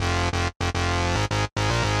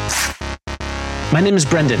My name is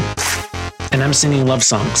Brendan, and I'm singing love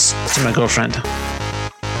songs to my girlfriend.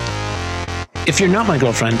 If you're not my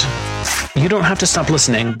girlfriend, you don't have to stop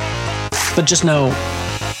listening, but just know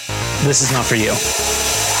this is not for you.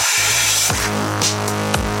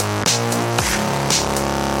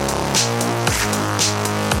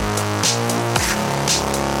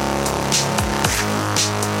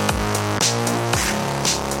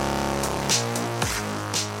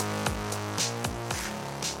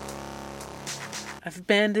 I've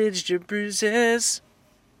bandaged your bruises.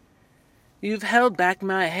 You've held back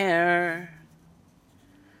my hair.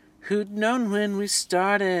 Who'd known when we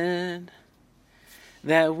started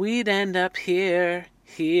that we'd end up here.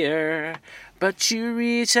 But you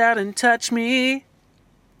reach out and touch me.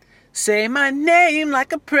 Say my name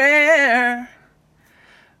like a prayer.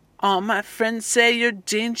 All my friends say you're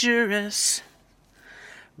dangerous,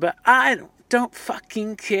 but I don't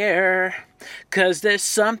fucking care. 'Cause there's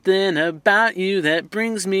something about you that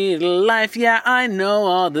brings me to life. Yeah, I know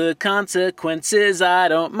all the consequences. I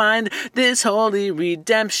don't mind. This holy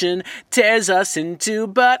redemption tears us in two,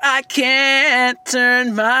 but I can't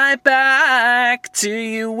turn my back to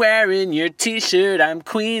you wearing your t-shirt. I'm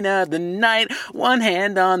queen of the night. One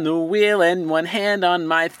hand on the wheel and one hand on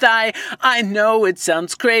my thigh. I know it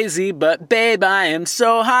sounds crazy, but babe, I am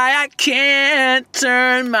so high. I can't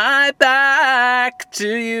turn my back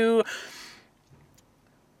to you.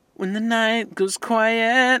 When the night goes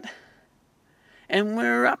quiet and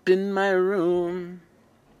we're up in my room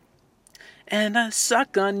and I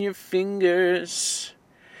suck on your fingers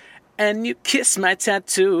and you kiss my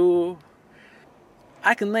tattoo,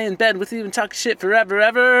 I can lay in bed with you and talk shit forever,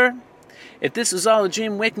 ever. If this was all a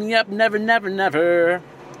dream, wake me up, never, never, never.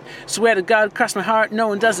 Swear to God, cross my heart, no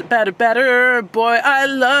one does it better. Boy, I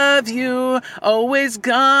love you, always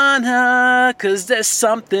gonna. 'Cause there's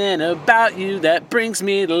something about you that brings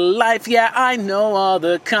me to life. Yeah, I know all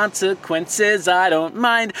the consequences, I don't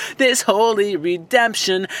mind. This holy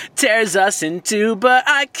redemption tears us in two, but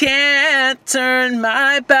I can't turn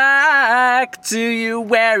my back to you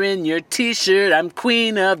wearing your t-shirt. I'm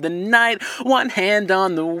queen of the night. One hand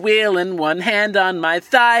on the wheel and one hand on my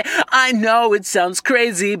thigh. I know it sounds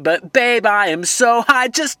crazy, but babe, I am so high,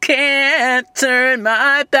 just can't turn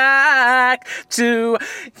my back to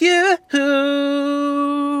you.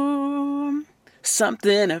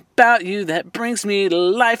 Something about you that brings me to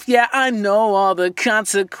life. Yeah, I know all the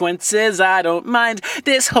consequences. I don't mind.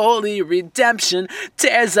 This holy redemption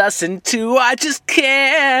tears us in two. I just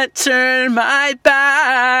can't turn my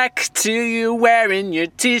back to you wearing your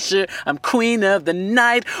t-shirt. I'm queen of the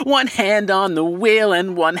night. One hand on the wheel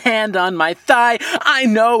and one hand on my thigh. I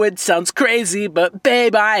know it sounds crazy, but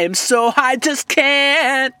babe, I am so high. Just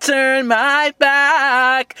can't turn my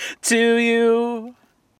back to you.